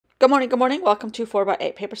Good morning. Welcome to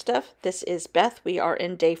 4x8 Paper Stuff. This is Beth. We are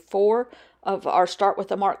in day 4 of our Start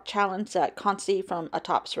with a Mark challenge that Concy from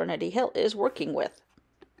atop Serenity Hill is working with.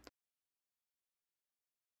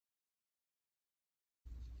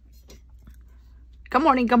 Good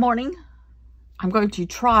morning. I'm going to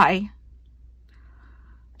try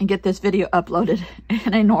and get this video uploaded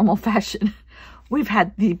in a normal fashion. We've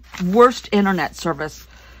had the worst internet service.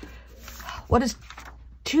 What is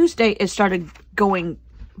Tuesday? It started going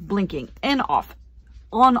blinking in, off,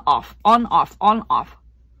 on, off, on, off, on, off.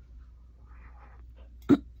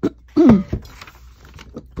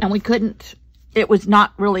 And we couldn't, it was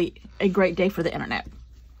not really a great day for the internet.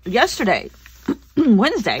 Yesterday,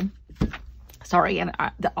 Wednesday, sorry, and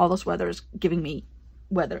all this weather is giving me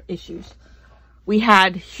weather issues. We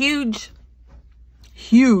had huge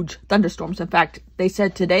thunderstorms. In fact, they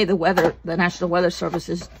said today the National Weather Service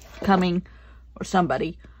is coming, or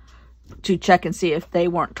somebody, to check and see if they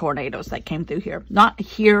weren't tornadoes that came through here. Not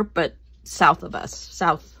here, but south of us,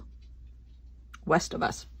 southwest of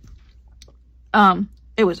us.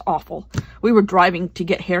 It was awful. We were driving to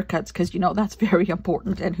get haircuts because, you know, that's very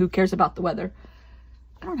important, and who cares about the weather?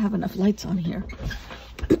 I don't have enough lights on here.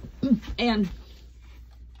 And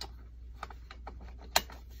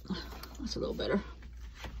that's a little better.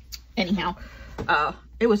 Anyhow,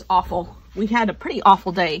 it was awful. We had a pretty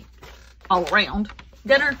awful day all around.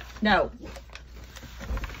 Dinner? No.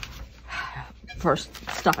 First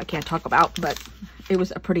stuff I can't talk about, but it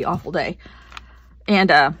was a pretty awful day. And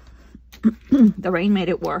the rain made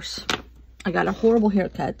it worse. I got a horrible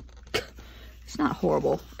haircut. It's not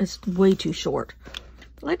horrible. It's way too short.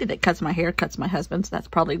 The lady that cuts my hair cuts my husband's. That's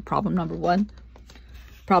probably problem number 1.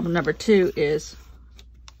 Problem number 2 is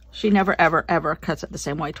she never, ever cuts it the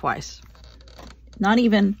same way twice. Not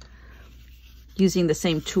even using the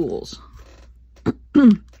same tools.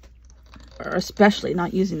 Or especially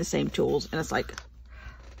not using the same tools. And it's like,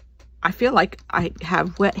 I feel like I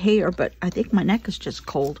have wet hair, but I think my neck is just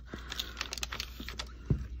cold.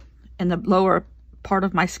 And the lower part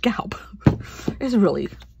of my scalp is really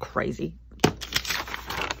crazy.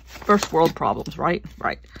 First world problems, right?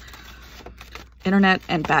 Right. Internet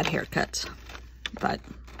and bad haircuts. But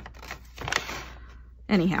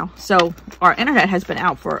anyhow, so our internet has been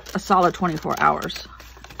out for a solid 24 hours.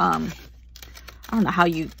 I don't know how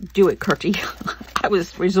you do it, Kurtie. I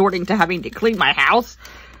was resorting to having to clean my house.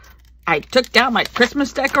 I took down my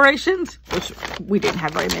Christmas decorations, which we didn't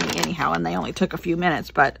have very many anyhow, and they only took a few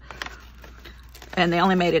minutes, and they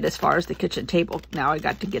only made it as far as the kitchen table. Now I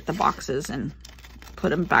got to get the boxes and put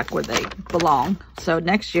them back where they belong. So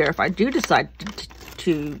next year, if I do decide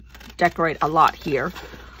to decorate a lot here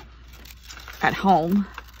at home,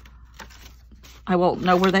 I will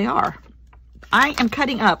know where they are. I am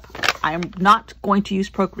cutting up. I am not going to use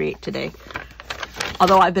Procreate today,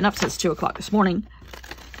 although I've been up since 2 o'clock this morning,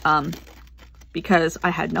 because I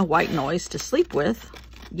had no white noise to sleep with.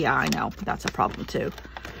 Yeah, I know, that's a problem too.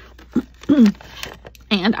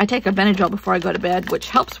 And I take a Benadryl before I go to bed, which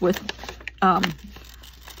helps with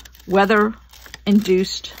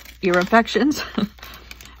weather-induced ear infections.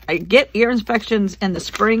 I get ear infections in the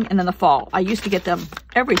spring and in the fall. I used to get them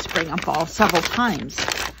every spring and fall, several times.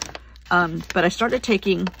 But I started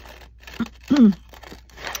taking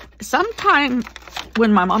sometime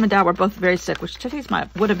when my mom and dad were both very sick, which today's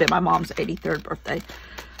would have been my mom's 83rd birthday.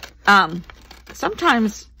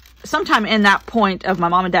 Sometime in that point of my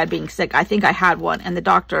mom and dad being sick, I think I had one, and the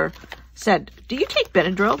doctor said, "Do you take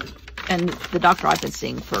Benadryl?" And the doctor I've been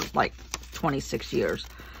seeing for like 26 years,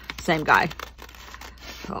 same guy.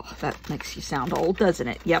 Oh, that makes you sound old, doesn't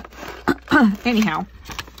it? Yep. Anyhow,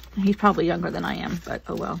 he's probably younger than I am, but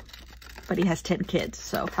oh well. But he has 10 kids,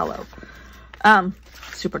 so hello.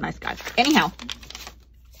 Super nice guy. Anyhow,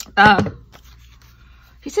 I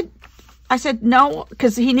said no,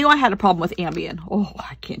 because he knew I had a problem with Ambien. Oh,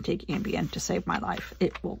 I can't take Ambien to save my life.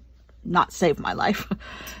 It will not save my life.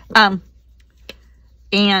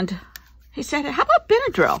 And he said, how about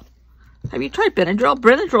Benadryl? Have you tried Benadryl?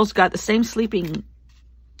 Benadryl's got the same sleeping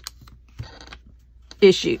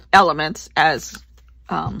elements as,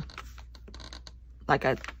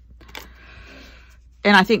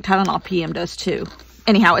 and I think Tylenol PM does too.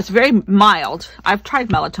 Anyhow, it's very mild. I've tried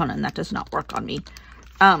melatonin. That does not work on me.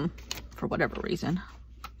 For whatever reason.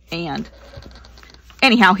 And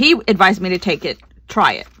anyhow, he advised me to take it,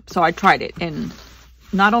 try it. So I tried it. And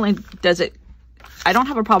not only does it, I don't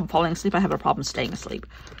have a problem falling asleep. I have a problem staying asleep.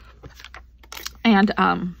 And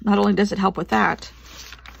not only does it help with that,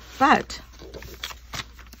 but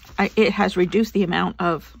it has reduced the amount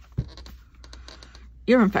of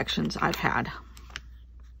ear infections I've had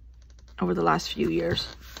over the last few years.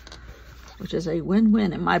 which is a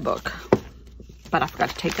win-win in my book. But I forgot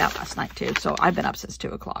to take that last night too, so I've been up since 2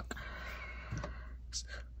 o'clock.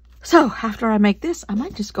 So after I make this, I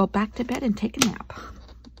might just go back to bed and take a nap.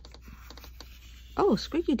 Oh,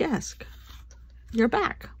 Squeaky Desk, you're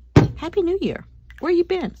back. Happy New Year. Where you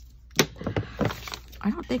been? I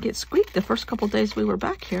don't think it squeaked the first couple days we were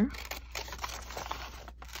back here.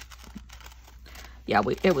 Yeah,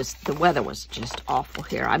 the weather was just awful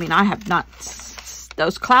here. I mean, I have not,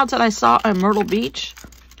 those clouds that I saw in Myrtle Beach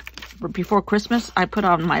before Christmas, I put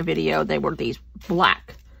on my video, they were these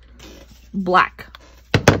black,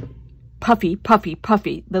 puffy,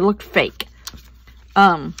 they looked fake.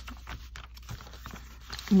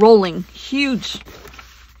 Rolling huge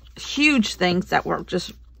things that were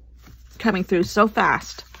just coming through so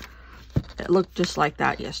fast. It looked just like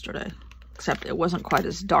that yesterday, except it wasn't quite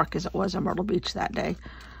as dark as it was in Myrtle Beach that day.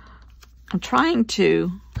 I'm trying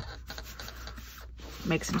to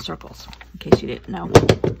make some circles, in case you didn't know.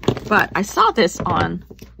 But I saw this on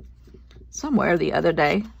somewhere the other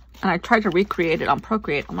day, and I tried to recreate it on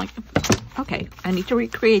Procreate. I'm like, okay, I need to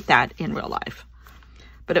recreate that in real life.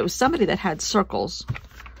 But it was somebody that had circles,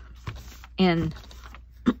 and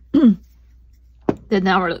then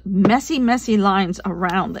there were messy lines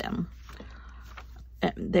around them.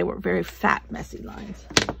 And they were very fat, messy lines.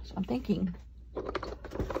 So I'm thinking,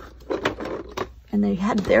 and they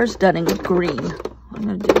had theirs done in green. I'm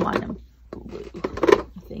going to do mine in blue,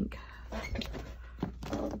 I think.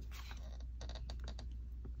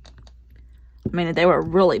 I mean, they were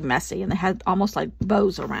really messy, and they had almost like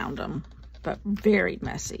bows around them, but very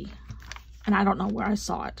messy. And I don't know where I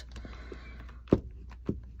saw it.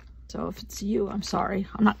 So if it's you, I'm sorry.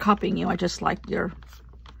 I'm not copying you. I just like your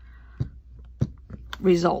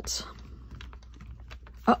results.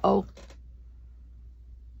 Uh-oh.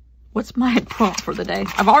 What's my prompt for the day?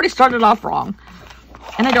 I've already started off wrong.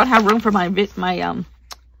 And I don't have room for my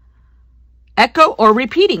echo or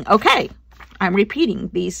repeating. Okay. I'm repeating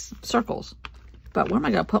these circles. But where am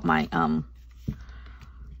I going to put my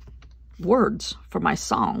words for my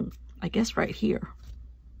song? I guess right here.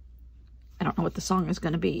 I don't know what the song is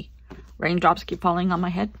going to be. Raindrops keep falling on my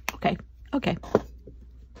head. Okay. Okay.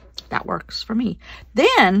 That works for me.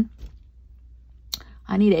 Then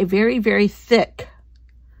I need a very, very thick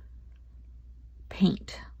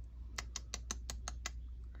paint.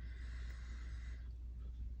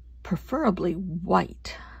 Preferably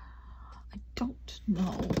white. I don't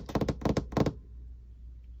know.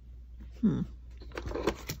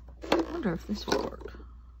 I wonder if this will work.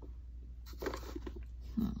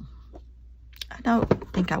 I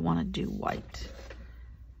don't think I want to do white.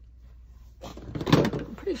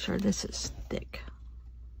 I'm pretty sure this is thick.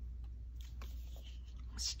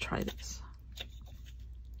 Let's try this.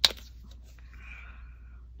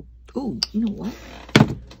 Ooh, you know what?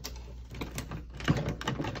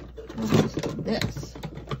 What is this?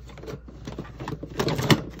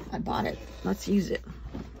 I bought it. Let's use it.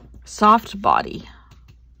 Soft body.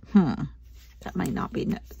 That might not be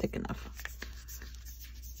thick enough.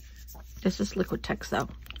 This is Liquitex though.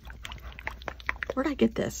 Where'd I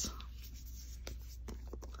get this?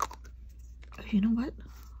 You know what?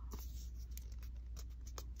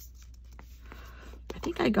 I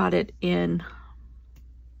think I got it in, I'm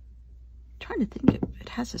trying to think if it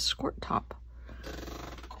has a squirt top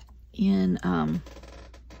in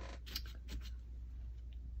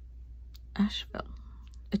Asheville.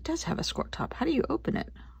 It does have a squirt top. How do you open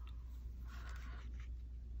it?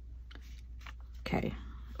 Okay.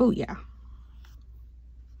 Oh yeah.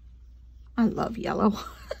 I love yellow.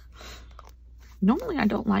 Normally I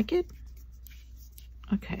don't like it.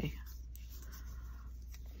 Okay.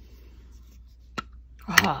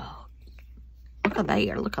 Oh, look at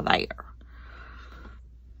there, look at there.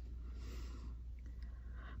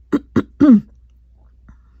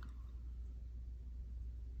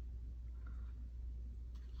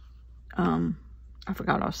 I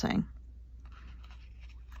forgot what I was saying.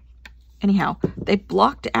 Anyhow, they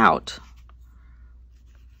blocked out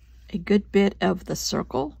a good bit of the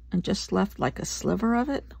circle and just left like a sliver of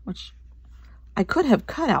it, which I could have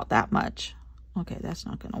cut out that much. Okay, that's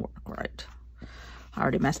not going to work right. I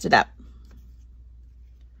already messed it up.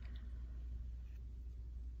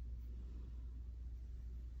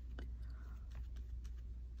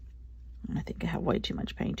 I think I have way too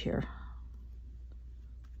much paint here.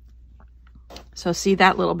 So see,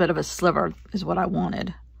 that little bit of a sliver is what I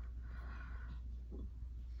wanted.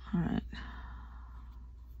 All right.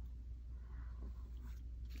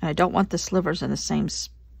 And I don't want the slivers in the same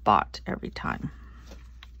spot every time.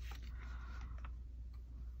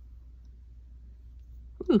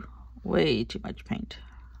 Ooh, way too much paint.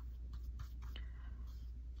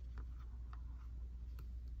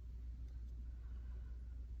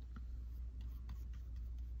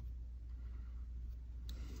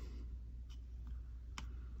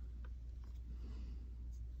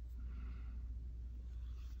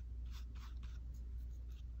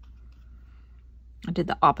 I did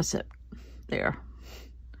the opposite there.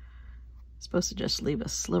 Supposed to just leave a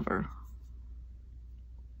sliver.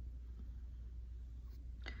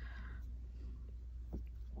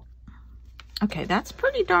 Okay, that's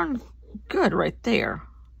pretty darn good right there.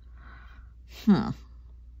 I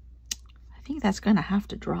think that's gonna have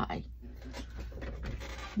to dry.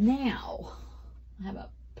 Now, I have a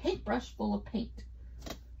paintbrush full of paint.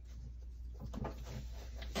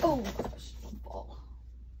 Oh, gosh, don't fall.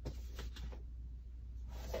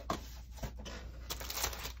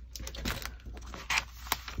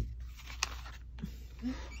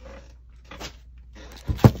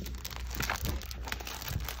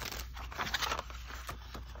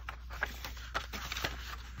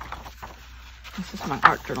 This is my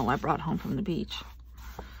art journal I brought home from the beach.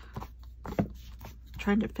 I'm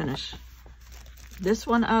trying to finish this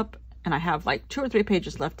one up, and I have like 2 or 3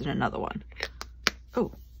 pages left in another one.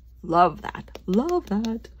 Oh, love that. Love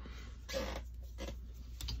that.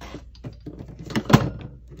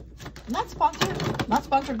 Not sponsored. Not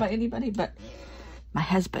sponsored by anybody, but my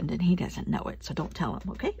husband, and he doesn't know it, so don't tell him,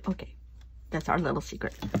 okay? Okay. That's our little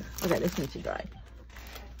secret. Okay, this needs to dry.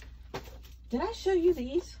 Did I show you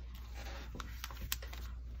these?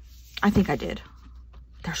 I think I did.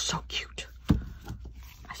 They're so cute.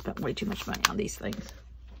 I spent way too much money on these things.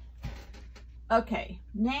 Okay,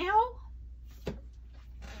 now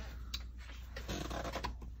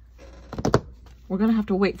we're gonna have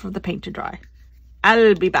to wait for the paint to dry.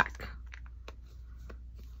 I'll be back.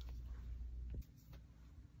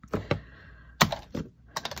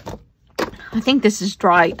 I think this is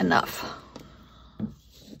dry enough.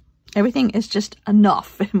 Everything is just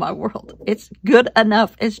enough in my world. It's good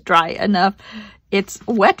enough. It's dry enough. It's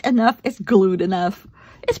wet enough. It's glued enough.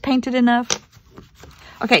 It's painted enough.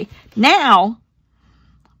 Okay, now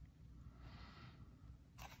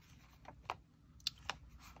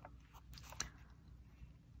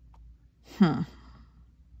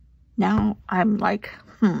now I'm like,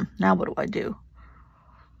 now what do I do?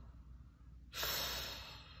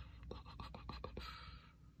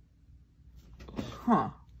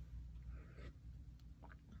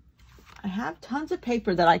 I have tons of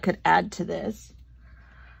paper that I could add to this.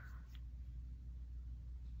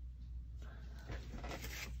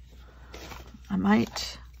 I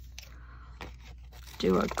might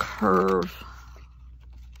do a curve.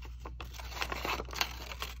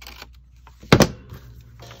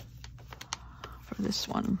 For this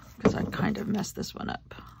one, because I kind of messed this one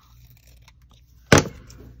up.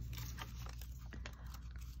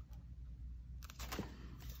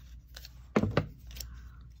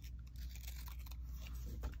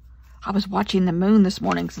 I was watching the moon this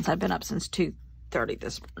morning since I've been up since 2:30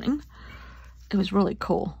 this morning. It was really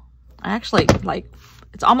cool. I actually, like,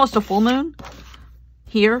 it's almost a full moon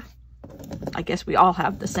here. I guess we all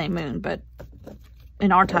have the same moon, but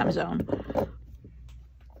in our time zone.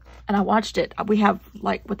 And I watched it. We have,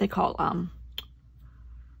 like, what they call, are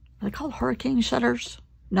they called hurricane shutters?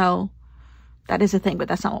 No, that is a thing, but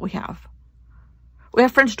that's not what we have. We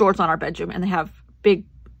have French doors on our bedroom, and they have big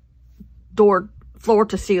door, floor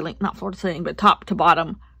to ceiling, not floor to ceiling, but top to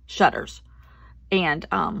bottom shutters. And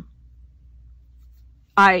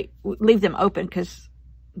I leave them open because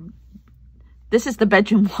this is the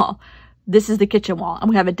bedroom wall, this is the kitchen wall, and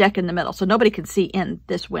we have a deck in the middle, so nobody can see in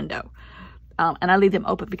this window. And I leave them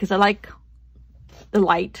open because I like the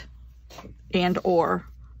light and or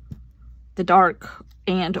the dark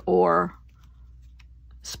and or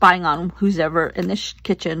spying on who's ever in this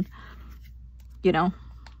kitchen, you know.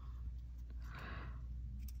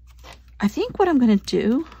 I think what I'm going to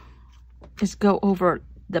do is go over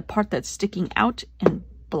the part that's sticking out in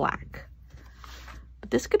black.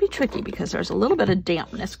 But this could be tricky because there's a little bit of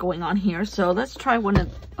dampness going on here. So let's try one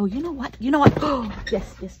of, oh, you know what? You know what? Oh,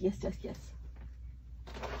 yes, yes, yes, yes, yes.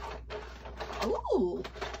 Ooh.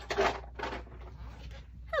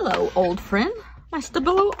 Hello, old friend. My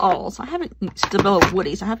Stabilo Alls. I haven't used Stabilo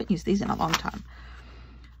Woodies. I haven't used these in a long time.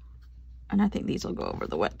 And I think these will go over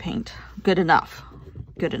the wet paint. Good enough.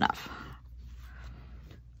 Good enough.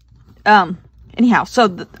 Anyhow,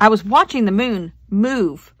 so I was watching the moon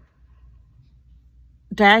move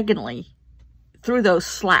diagonally through those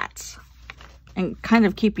slats and kind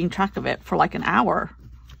of keeping track of it for like an hour.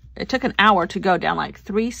 It took an hour to go down like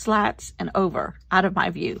 3 slats and over out of my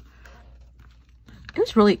view. It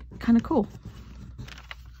was really kind of cool.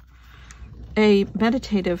 A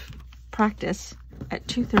meditative practice at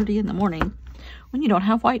 2:30 in the morning when you don't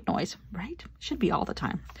have white noise, right? Should be all the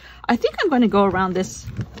time. I think I'm going to go around this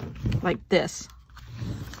like this.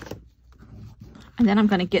 And then I'm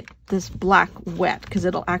going to get this black wet because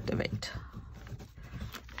it'll activate.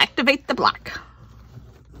 Activate the black.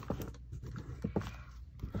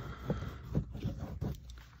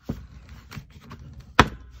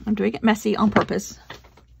 I'm doing it messy on purpose.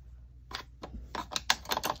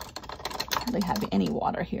 Hardly have any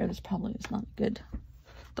water here. This probably is not good.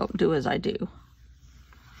 Don't do as I do.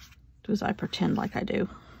 Do as I pretend like I do.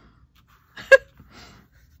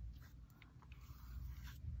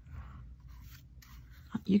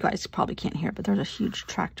 You guys probably can't hear it, but there's a huge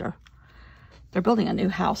tractor. They're building a new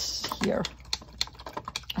house here.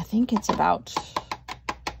 I think it's about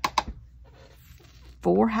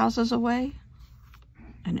 4 houses away.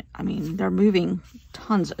 And I mean, they're moving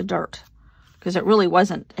tons of dirt because it really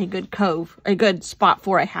wasn't a good a good spot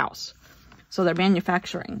for a house. So they're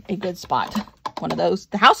manufacturing a good spot. One of those.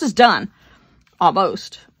 The house is done,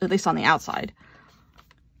 almost, at least on the outside.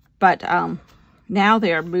 But now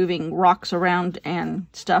they're moving rocks around and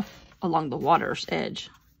stuff along the water's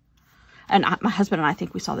edge. And my husband and I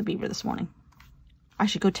think we saw the beaver this morning. I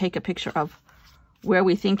should go take a picture of where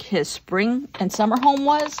we think his spring and summer home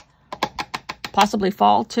was. Possibly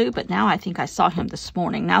fall too, but now I think I saw him this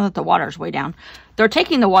morning, now that the water's way down. They're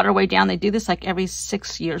taking the water way down. They do this like every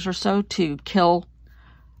 6 years or so to kill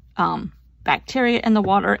bacteria in the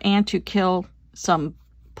water and to kill some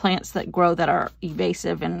plants that grow that are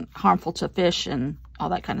invasive and harmful to fish and all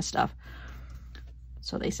that kind of stuff.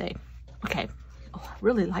 So they say, okay, oh, I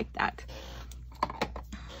really like that.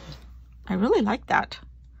 I really like that.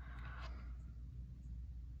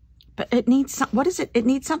 But it needs, what is it? It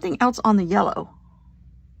needs something else on the yellow.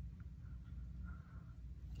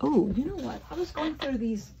 Oh, you know what? I was going through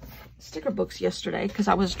these sticker books yesterday because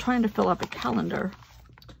I was trying to fill up a calendar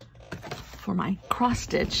for my cross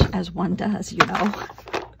stitch, as one does, you know.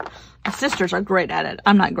 My sisters are great at it.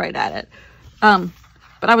 I'm not great at it.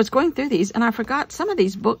 But I was going through these and I forgot some of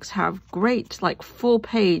these books have great, like, full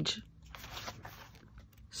page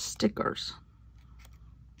stickers.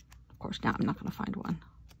 Of course, now I'm not going to find one.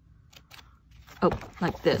 Oh,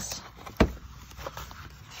 like this.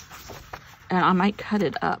 And I might cut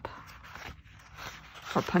it up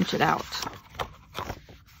or punch it out.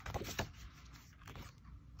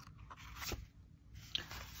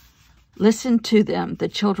 Listen to them, the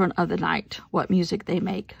children of the night, what music they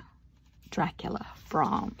make. Dracula,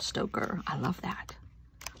 Bram Stoker. I love that.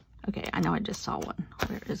 Okay, I know I just saw one.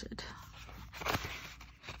 Where is it?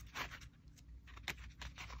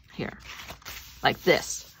 Here. Like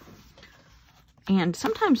this. And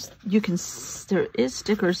sometimes you can, there is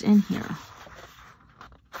stickers in here.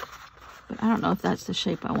 But I don't know if that's the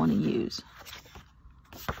shape I want to use.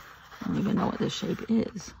 I don't even know what this shape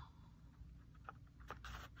is.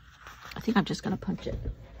 I think I'm just going to punch it.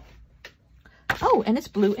 Oh, and it's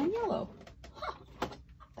blue and yellow. Huh.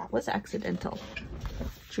 That was accidental,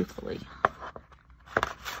 truthfully.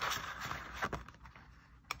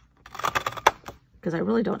 Because I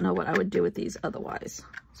really don't know what I would do with these otherwise.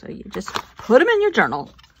 So you just put them in your journal.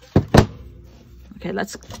 Okay,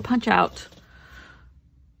 let's punch out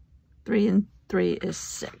 3 and 3 is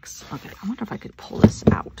 6. Okay, I wonder if I could pull this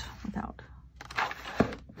out without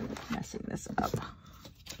messing this up.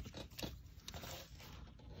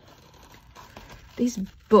 These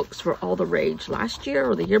books were all the rage last year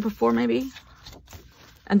or the year before maybe.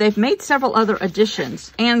 And they've made several other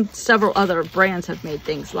editions and several other brands have made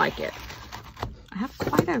things like it. I have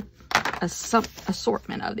quite a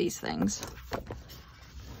assortment of these things.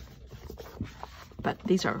 But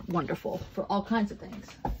these are wonderful for all kinds of things.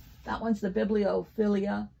 That one's the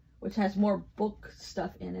Bibliophilia, which has more book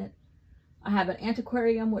stuff in it. I have an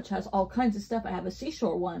antiquarium, which has all kinds of stuff. I have a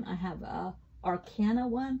seashore one. I have a Arcana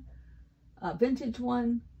one, a vintage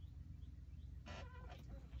one.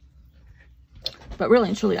 But really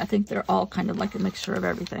and truly, I think they're all kind of like a mixture of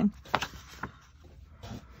everything.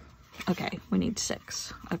 Okay, we need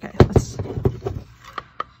 6. Okay, let's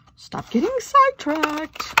stop getting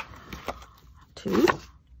sidetracked. 2,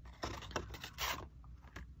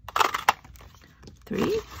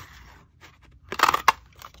 3,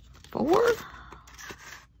 4,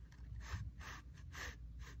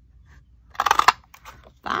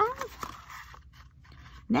 5.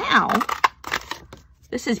 Now,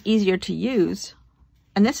 this is easier to use.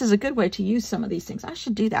 And this is a good way to use some of these things. I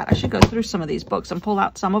should do that. I should go through some of these books and pull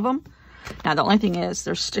out some of them. Now, the only thing is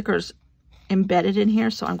there's stickers embedded in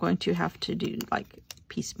here, so I'm going to have to do, like,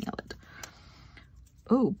 piecemeal it.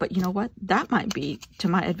 Oh, but you know what? That might be to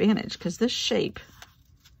my advantage because this shape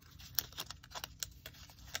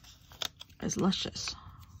is luscious.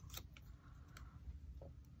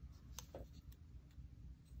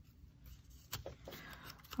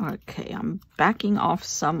 Okay, I'm backing off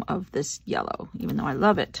some of this yellow, even though I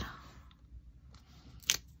love it.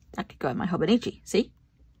 That could go in my Hobonichi. See?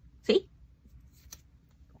 See?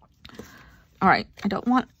 All right,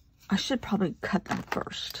 I should probably cut that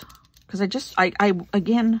first Because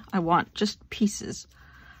I want just pieces.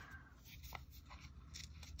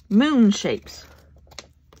 Moon shapes.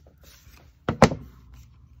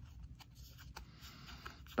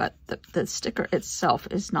 But the sticker itself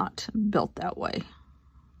is not built that way.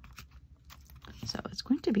 So it's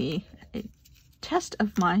going to be a test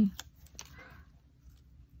of my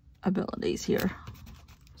abilities here.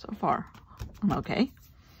 So far, I'm okay.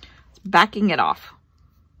 It's backing it off.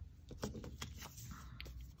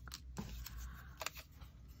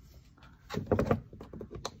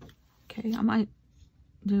 Okay, I might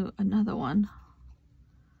do another one.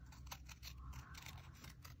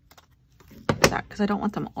 That, because I don't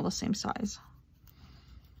want them all the same size.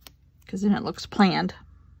 Because then it looks planned.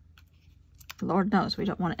 Lord knows we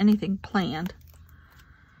don't want anything planned.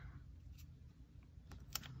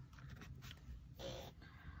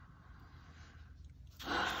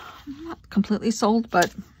 I'm not completely sold,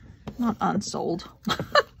 but not unsold.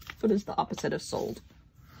 What is the opposite of sold?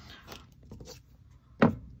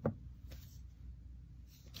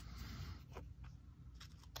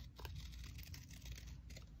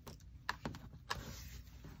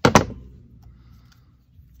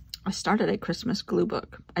 I started a Christmas glue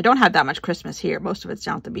book. I don't have that much Christmas here. Most of it's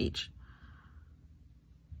down at the beach.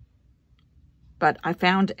 But I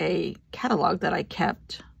found a catalog that I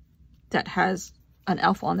kept that has an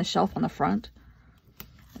elf on the shelf on the front.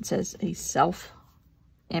 It says a self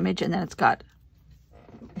image, and then it's got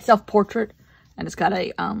a self-portrait, and it's got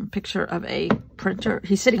a picture of a printer.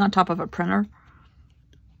 He's sitting on top of a printer,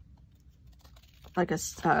 like a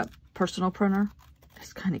personal printer.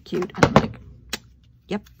 It's kind of cute. And I'm like,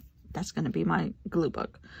 yep, that's going to be my glue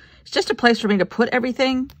book. It's just a place for me to put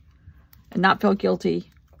everything and not feel guilty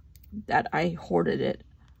that I hoarded it.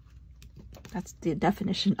 That's the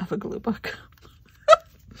definition of a glue book.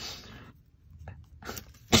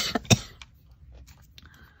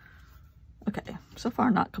 Okay, so far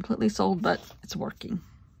not completely sold, but it's working.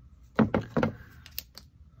 All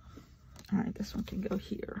right, this one can go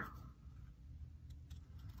here.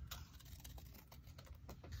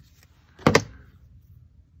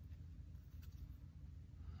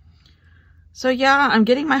 So yeah, I'm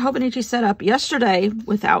getting my Hobonichi set up. Yesterday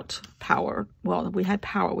without power. Well, we had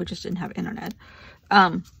power, we just didn't have internet.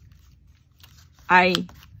 I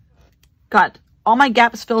got all my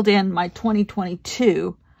gaps filled in my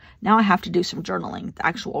 2022. Now I have to do some journaling, the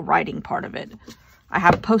actual writing part of it. I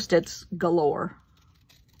have Post-its galore.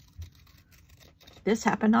 This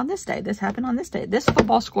happened on this day. This happened on this day. This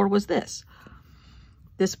football score was this.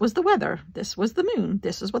 This was the weather. This was the moon.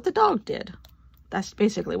 This is what the dog did. That's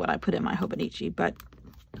basically what I put in my Hobonichi, but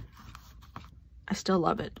I still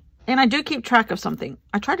love it. And I do keep track of something.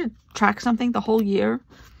 I try to track something the whole year.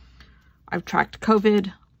 I've tracked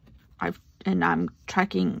COVID. And I'm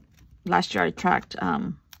tracking, last year I tracked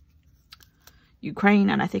Ukraine,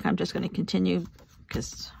 and I think I'm just going to continue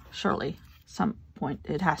because surely some point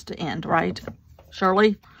it has to end, right?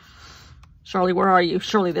 Shirley? Shirley, where are you?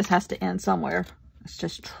 Surely this has to end somewhere. It's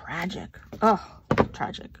just tragic. Oh,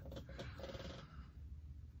 tragic.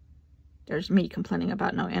 There's me complaining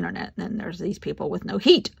about no internet, and then there's these people with no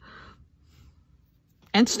heat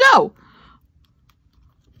and snow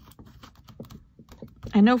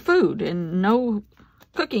and no food and no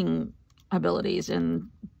cooking abilities, and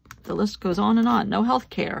the list goes on and on. No health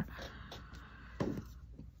care.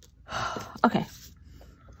 Okay.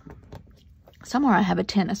 Somewhere I have a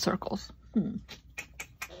 10 of circles.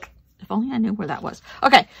 If only I knew where that was.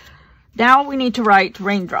 Okay. Now we need to write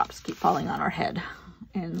raindrops keep falling on our head.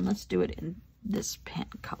 And let's do it in this pen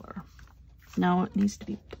color. No, it needs to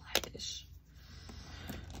be blackish.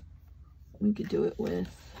 We could do it with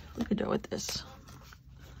this.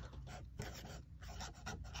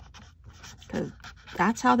 Because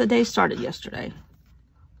that's how the day started yesterday.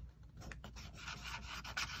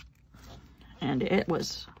 And it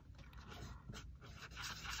was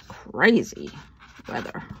crazy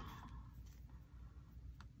weather.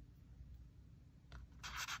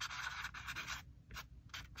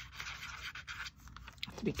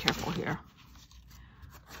 To be careful here.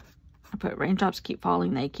 I put raindrops keep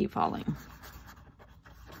falling, they keep falling.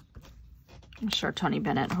 I'm sure Tony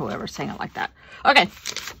Bennett or whoever's saying it like that. Okay.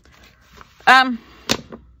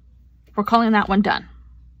 We're calling that one done.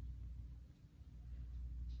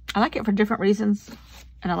 I like it for different reasons,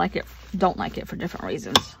 and I don't like it for different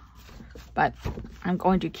reasons. But I'm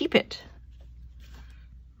going to keep it.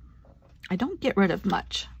 I don't get rid of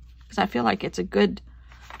much because I feel like it's a good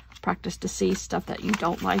practice to see stuff that you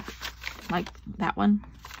don't like that one,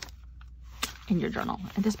 in your journal.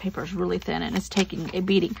 And this paper is really thin and it's taking a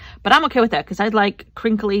beating, but I'm okay with that because I like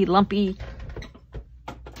crinkly, lumpy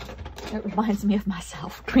It reminds me of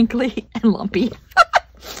myself, crinkly and lumpy.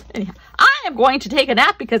 Anyhow, I am going to take a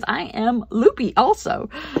nap because I am loopy also.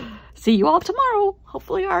 See you all tomorrow.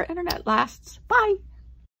 Hopefully our internet lasts. Bye.